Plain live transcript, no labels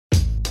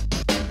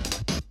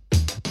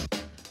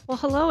Well,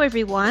 hello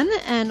everyone,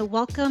 and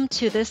welcome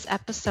to this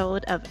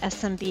episode of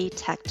SMB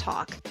Tech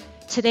Talk.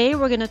 Today,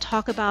 we're going to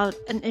talk about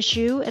an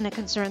issue and a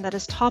concern that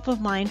is top of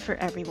mind for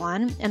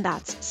everyone, and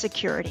that's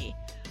security.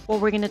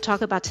 What we're going to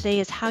talk about today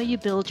is how you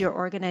build your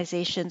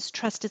organization's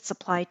trusted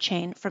supply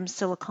chain from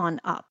silicon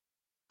up.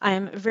 I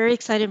am very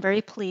excited and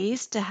very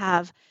pleased to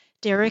have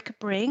Derek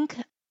Brink,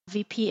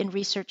 VP and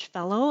Research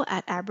Fellow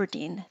at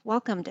Aberdeen.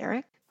 Welcome,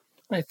 Derek.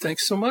 Hi,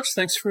 thanks so much.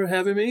 Thanks for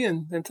having me,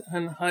 and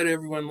hi to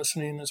everyone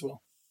listening as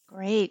well.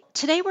 Great.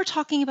 Today we're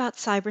talking about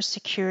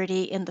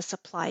cybersecurity in the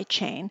supply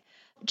chain.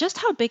 Just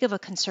how big of a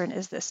concern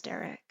is this,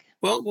 Derek?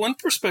 Well, one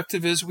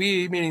perspective is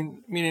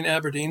meaning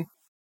Aberdeen,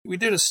 we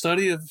did a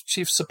study of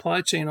chief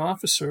supply chain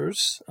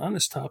officers on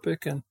this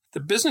topic, and the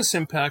business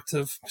impact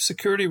of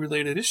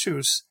security-related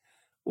issues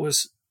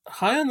was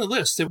high on the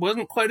list. It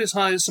wasn't quite as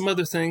high as some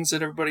other things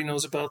that everybody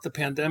knows about, the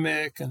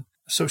pandemic and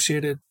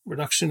associated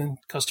reduction in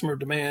customer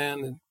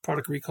demand and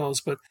product recalls,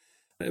 but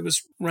it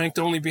was ranked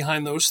only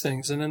behind those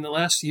things. And in the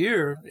last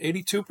year,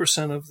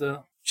 82% of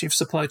the chief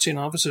supply chain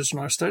officers in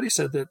our study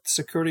said that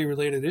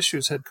security-related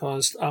issues had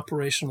caused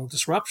operational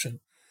disruption,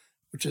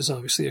 which is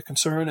obviously a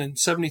concern. And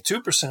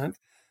 72%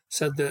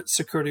 said that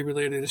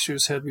security-related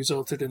issues had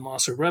resulted in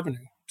loss of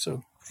revenue.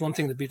 So it's one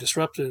thing to be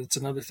disrupted, it's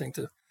another thing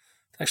to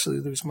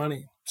actually lose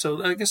money.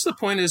 So I guess the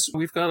point is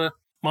we've got a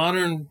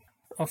modern,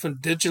 often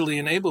digitally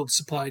enabled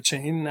supply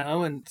chain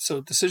now. And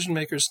so decision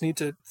makers need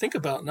to think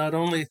about not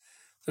only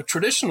the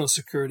traditional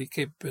security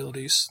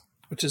capabilities,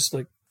 which is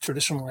like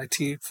traditional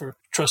IT for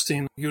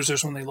trusting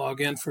users when they log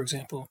in, for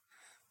example.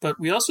 But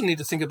we also need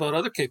to think about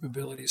other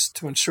capabilities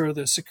to ensure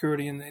the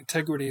security and the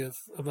integrity of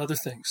other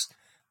things.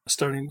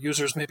 Starting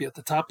users maybe at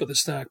the top of the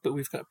stack, but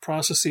we've got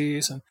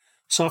processes and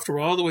software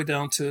all the way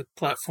down to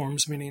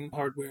platforms, meaning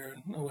hardware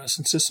and OS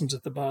and systems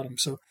at the bottom.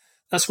 So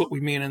that's what we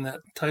mean in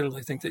that title,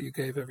 I think, that you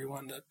gave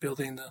everyone, that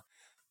building the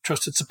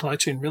trusted supply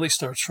chain really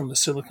starts from the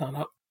silicon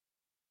up.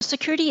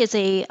 Security is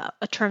a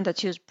term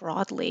that's used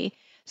broadly.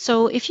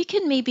 So if you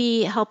can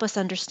maybe help us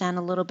understand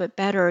a little bit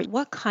better,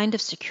 what kind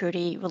of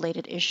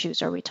security-related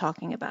issues are we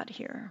talking about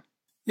here?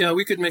 Yeah,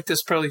 we could make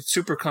this probably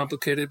super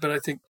complicated, but I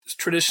think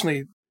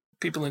traditionally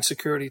people in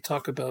security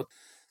talk about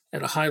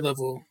at a high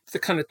level the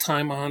kind of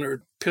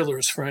time-honored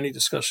pillars for any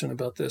discussion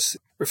about this,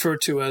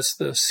 referred to as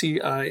the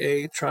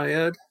CIA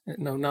triad.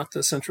 No, not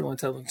the Central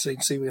Intelligence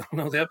Agency, we all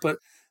know that, but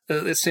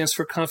it stands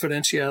for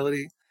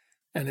confidentiality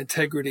and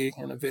integrity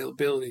and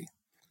availability.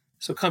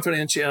 So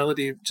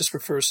confidentiality just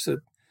refers to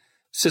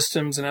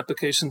systems and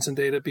applications and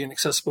data being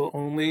accessible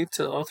only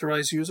to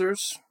authorized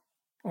users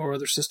or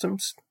other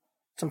systems.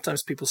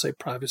 Sometimes people say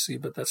privacy,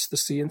 but that's the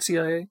C in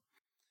CIA.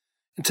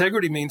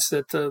 Integrity means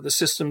that the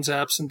systems,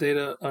 apps, and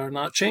data are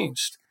not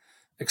changed,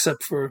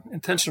 except for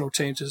intentional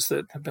changes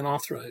that have been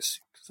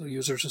authorized. So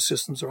users or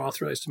systems are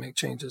authorized to make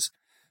changes.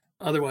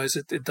 Otherwise,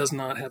 it does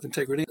not have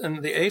integrity.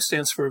 And the A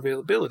stands for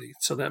availability.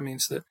 So that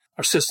means that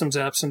our systems,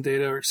 apps, and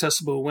data are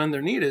accessible when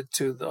they're needed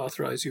to the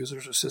authorized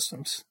users or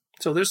systems.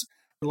 So there's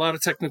a lot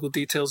of technical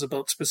details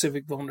about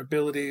specific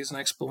vulnerabilities and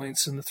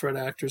exploits and the threat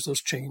actors.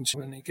 Those change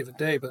on any given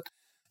day. But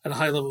at a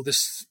high level,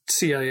 this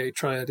CIA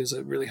triad is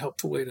a really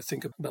helpful way to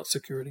think about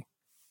security.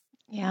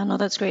 Yeah, no,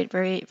 that's great.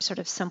 Very sort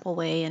of simple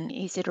way and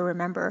easy to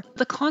remember.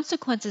 The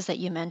consequences that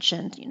you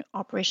mentioned,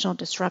 operational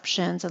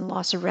disruptions and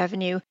loss of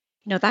revenue,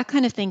 that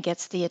kind of thing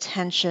gets the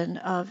attention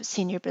of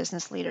senior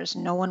business leaders.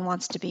 No one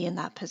wants to be in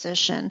that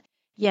position,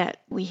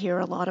 yet we hear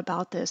a lot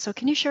about this. So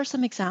can you share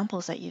some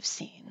examples that you've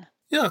seen?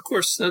 Yeah, of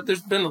course.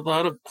 There's been a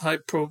lot of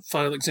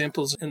high-profile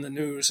examples in the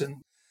news,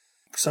 and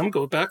some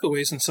go back a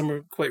ways and some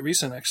are quite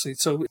recent, actually.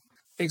 So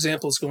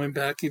examples going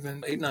back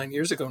even 8-9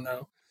 years ago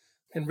now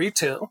in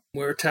retail,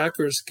 where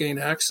attackers gained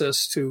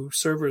access to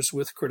servers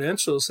with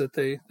credentials that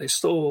they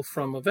stole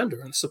from a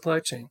vendor in the supply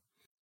chain.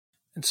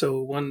 And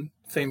so one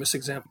famous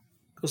example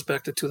goes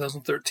back to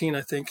 2013,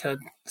 I think, had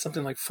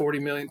something like 40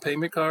 million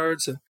payment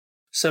cards and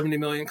 70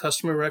 million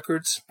customer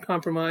records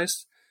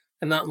compromised.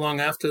 And not long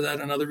after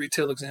that, another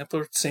retail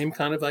example, same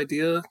kind of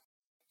idea.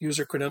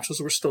 User credentials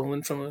were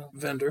stolen from a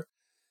vendor.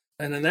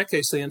 And in that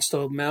case, they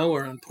installed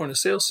malware on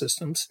point-of-sale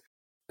systems.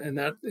 In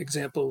that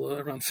example,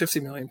 around 50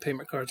 million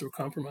payment cards were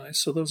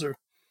compromised. So those are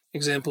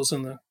examples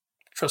in the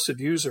trusted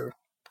user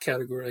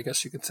category, I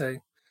guess you could say.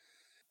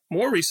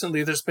 More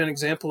recently, there's been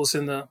examples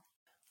in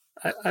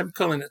I'm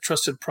calling it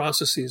trusted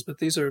processes, but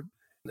these are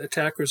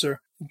attackers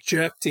are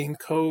injecting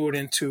code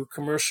into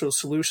commercial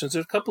solutions. There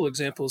are a couple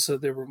examples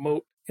of their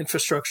remote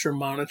infrastructure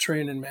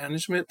monitoring and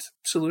management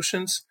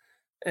solutions.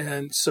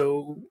 And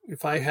so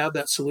if I have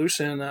that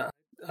solution, I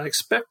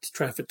expect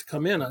traffic to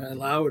come in. I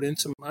allow it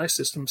into my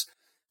systems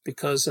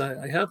because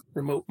I have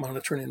remote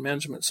monitoring and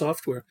management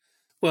software.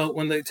 Well,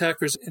 when the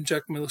attackers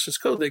inject malicious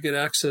code, they get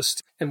access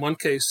to, in one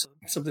case,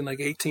 something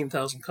like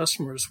 18,000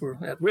 customers were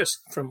at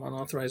risk from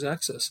unauthorized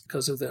access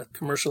because of that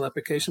commercial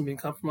application being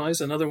compromised.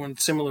 Another one,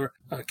 similar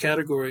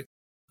category,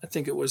 I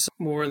think it was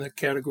more in the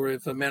category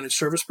of managed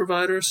service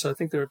providers. So I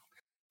think there are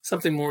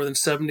something more than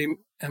 70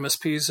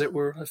 MSPs that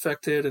were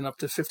affected and up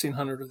to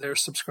 1,500 of their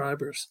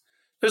subscribers.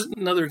 There's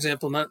another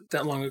example not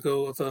that long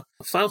ago of a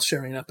file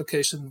sharing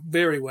application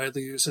very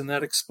widely used, and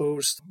that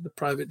exposed the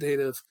private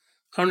data of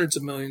hundreds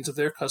of millions of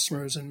their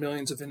customers and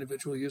millions of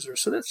individual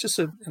users. So that's just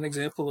an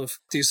example of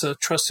these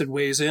trusted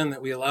ways in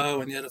that we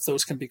allow, and yet if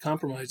those can be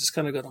compromised, it's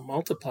kind of got a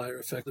multiplier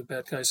effect. The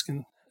bad guys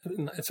can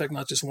affect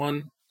not just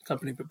one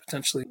company, but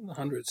potentially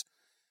hundreds.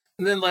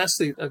 And then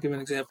lastly, I'll give an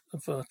example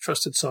of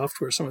trusted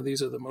software. Some of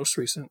these are the most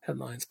recent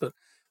headlines, but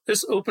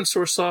there's open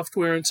source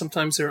software, and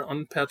sometimes there are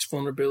unpatched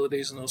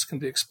vulnerabilities, and those can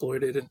be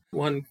exploited. In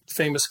one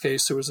famous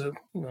case, there was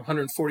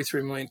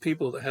 143 million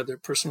people that had their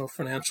personal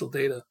financial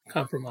data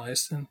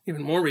compromised. And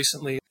even more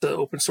recently, the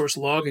open source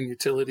login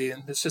utility,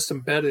 and it's just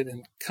embedded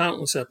in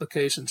countless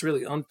applications,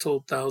 really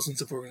untold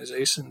thousands of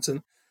organizations.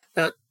 And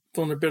that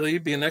vulnerability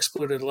being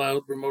exploited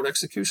allowed remote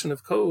execution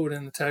of code,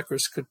 and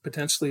attackers could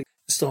potentially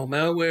install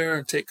malware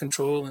and take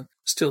control and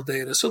steal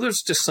data. So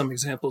there's just some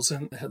examples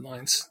in the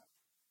headlines.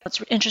 It's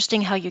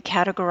interesting how you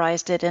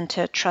categorized it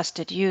into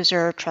trusted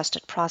user,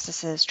 trusted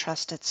processes,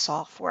 trusted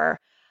software.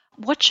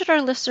 What should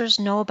our listeners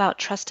know about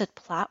trusted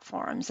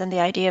platforms and the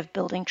idea of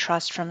building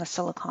trust from the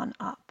silicon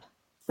up?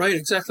 Right,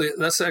 exactly.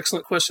 That's an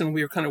excellent question.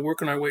 We are kind of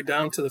working our way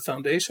down to the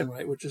foundation,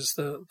 right, which is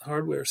the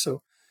hardware.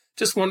 So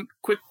just one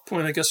quick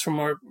point, I guess, from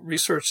our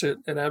research at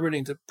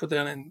Aberdeen to put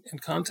that in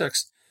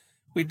context.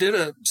 We did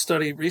a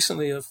study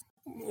recently of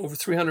over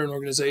 300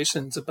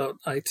 organizations about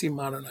IT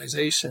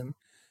modernization.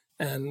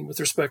 And with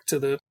respect to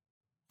the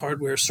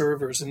hardware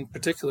servers in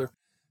particular,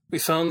 we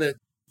found that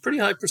pretty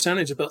high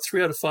percentage, about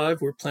 3 out of 5,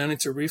 were planning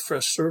to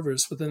refresh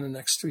servers within the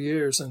next 2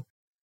 years. And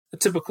the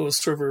typical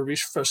server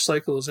refresh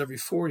cycle is every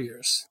 4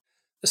 years.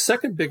 The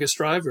second biggest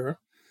driver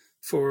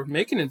for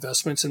making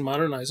investments in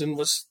modernizing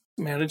was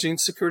managing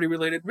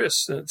security-related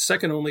risks,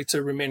 second only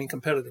to remaining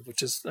competitive,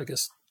 which is, I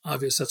guess,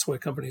 obvious. That's why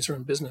companies are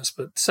in business.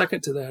 But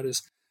second to that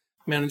is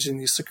managing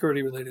these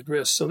security-related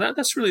risks. So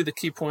that's really the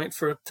key point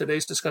for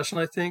today's discussion,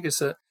 I think, is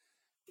that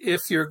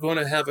if you're going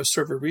to have a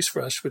server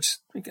refresh, which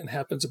again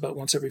happens about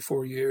once every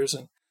 4 years,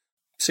 and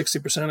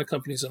 60% of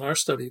companies in our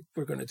study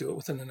were going to do it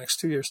within the next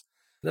 2 years,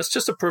 that's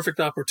just a perfect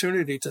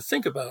opportunity to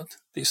think about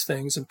these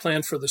things and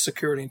plan for the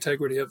security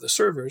integrity of the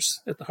servers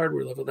at the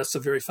hardware level. That's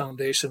the very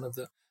foundation of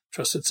the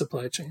trusted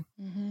supply chain.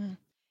 Mm-hmm.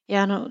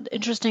 Yeah, no,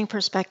 interesting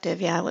perspective.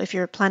 Yeah, if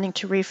you're planning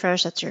to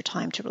refresh, that's your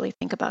time to really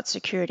think about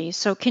security.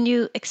 So can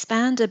you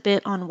expand a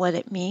bit on what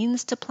it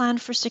means to plan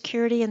for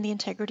security and the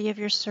integrity of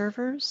your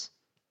servers?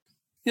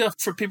 Yeah,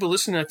 for people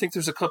listening, I think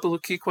there's a couple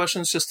of key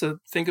questions just to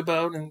think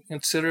about and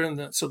consider.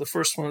 And so the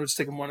first one, let's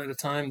take them one at a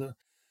time. The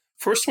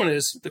first one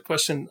is the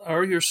question,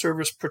 are your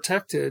servers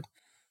protected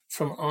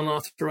from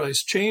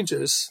unauthorized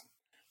changes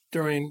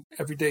during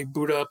everyday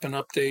boot up and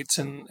updates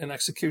and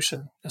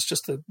execution? That's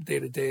just the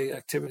day-to-day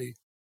activity.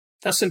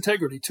 That's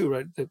integrity too,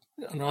 right? The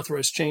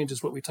unauthorized change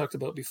is what we talked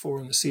about before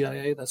in the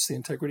CIA. That's the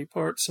integrity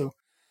part. So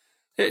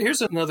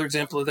here's another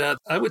example of that.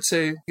 I would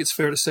say it's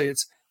fair to say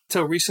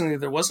until recently,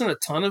 there wasn't a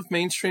ton of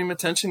mainstream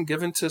attention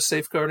given to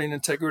safeguarding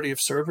integrity of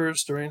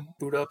servers during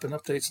boot up and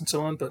updates and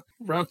so on. But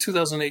around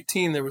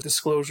 2018, there was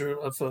disclosure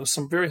of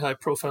some very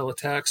high-profile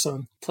attacks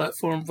on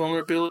platform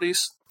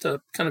vulnerabilities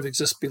that kind of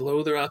exist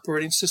below their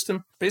operating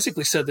system.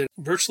 Basically said that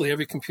virtually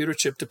every computer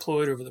chip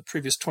deployed over the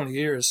previous 20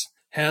 years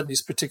had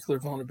these particular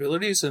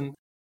vulnerabilities, and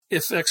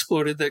if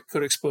exploited, that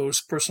could expose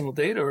personal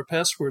data or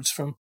passwords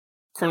from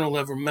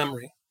kernel-level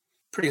memory.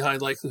 Pretty high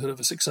likelihood of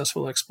a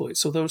successful exploit.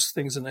 So those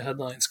things in the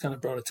headlines kind of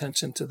brought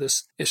attention to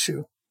this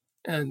issue.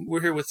 And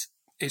we're here with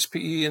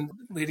HPE, and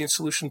leading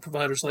solution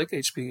providers like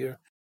HPE are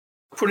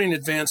putting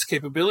advanced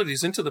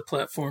capabilities into the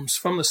platforms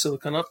from the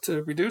silicon up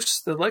to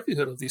reduce the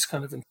likelihood of these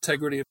kind of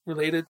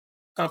integrity-related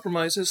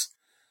compromises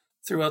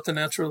throughout the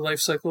natural life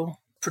cycle,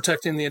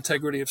 protecting the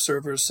integrity of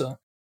servers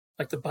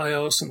like the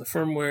BIOS and the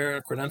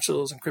firmware,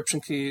 credentials,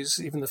 encryption keys,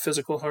 even the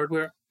physical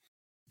hardware,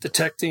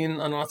 detecting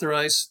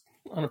unauthorized,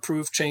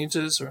 unapproved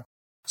changes or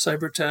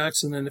cyber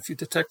attacks, and then if you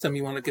detect them,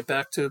 you want to get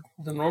back to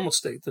the normal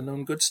state, the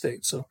known good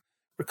state. So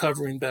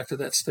recovering back to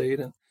that state.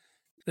 And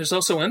there's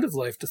also end of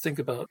life to think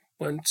about.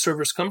 When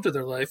servers come to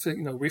their life,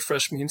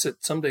 refresh means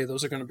that someday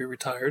those are going to be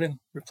retired and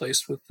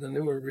replaced with the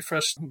newer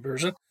refreshed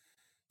version.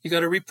 You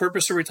got to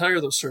repurpose or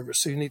retire those servers.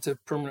 So you need to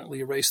permanently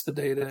erase the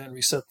data and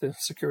reset the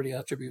security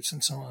attributes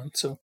and so on.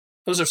 So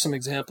those are some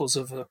examples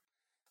of the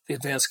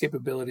advanced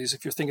capabilities.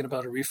 If you're thinking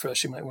about a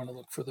refresh, you might want to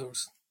look for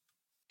those.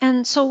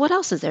 And so what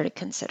else is there to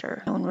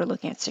consider when we're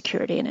looking at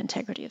security and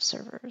integrity of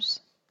servers?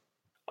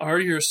 Are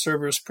your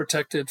servers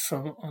protected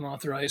from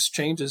unauthorized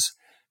changes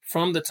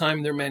from the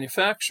time they're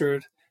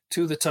manufactured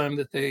to the time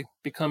that they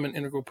become an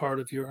integral part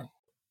of your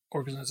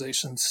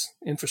organization's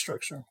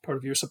infrastructure, part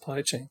of your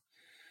supply chain?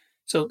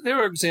 So there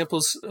are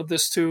examples of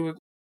this too. A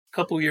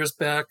couple of years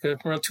back,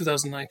 around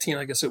 2019,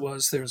 I guess it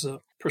was, there's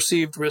a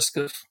perceived risk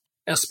of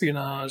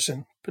espionage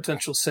and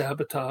potential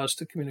sabotage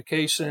to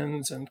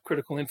communications and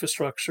critical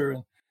infrastructure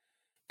and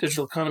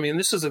digital economy. And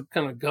this is a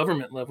kind of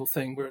government level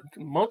thing where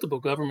multiple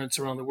governments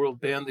around the world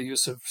banned the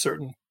use of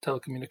certain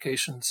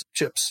telecommunications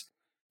chips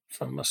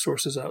from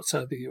sources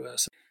outside the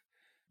US.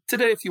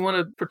 Today, if you want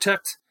to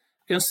protect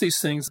against these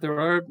things, there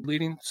are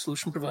leading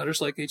solution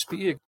providers like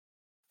HPE.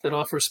 that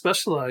offer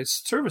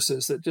specialized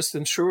services that just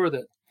ensure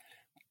that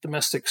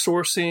domestic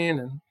sourcing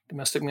and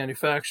domestic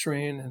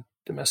manufacturing and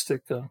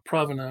domestic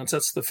provenance,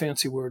 that's the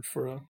fancy word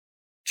for a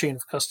chain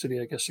of custody,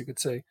 I guess you could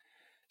say.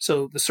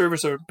 So the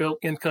servers are built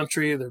in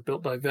country, they're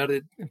built by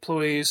vetted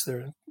employees,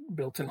 they're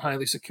built in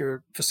highly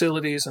secure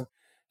facilities, and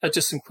that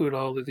just include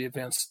all of the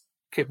advanced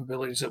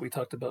capabilities that we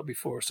talked about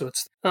before. So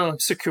it's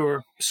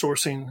secure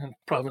sourcing and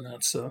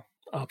provenance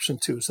option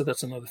too. So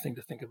that's another thing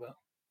to think about.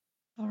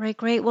 All right,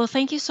 great. Well,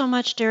 thank you so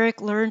much,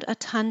 Derek. Learned a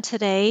ton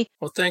today.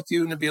 Well, thank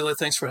you, Nabila.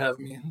 Thanks for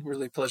having me.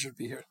 Really a pleasure to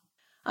be here.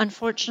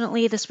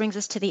 Unfortunately, this brings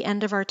us to the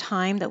end of our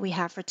time that we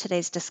have for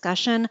today's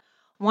discussion.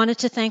 Wanted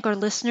to thank our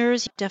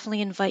listeners.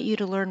 Definitely invite you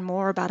to learn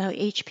more about how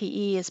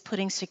HPE is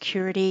putting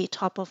security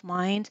top of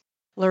mind.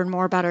 Learn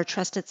more about our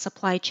Trusted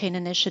Supply Chain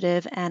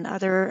Initiative and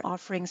other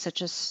offerings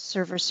such as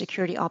server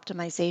security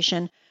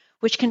optimization,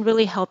 which can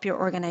really help your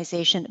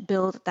organization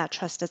build that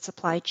trusted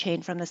supply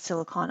chain from the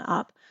silicon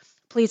up.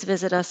 Please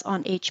visit us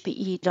on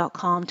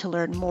hpe.com to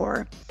learn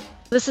more.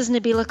 This is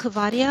Nabila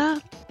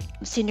Kuvadia,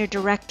 Senior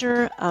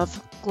Director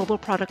of Global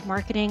Product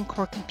Marketing,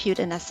 Core Compute,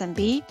 and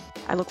SMB.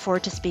 I look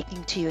forward to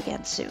speaking to you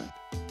again soon.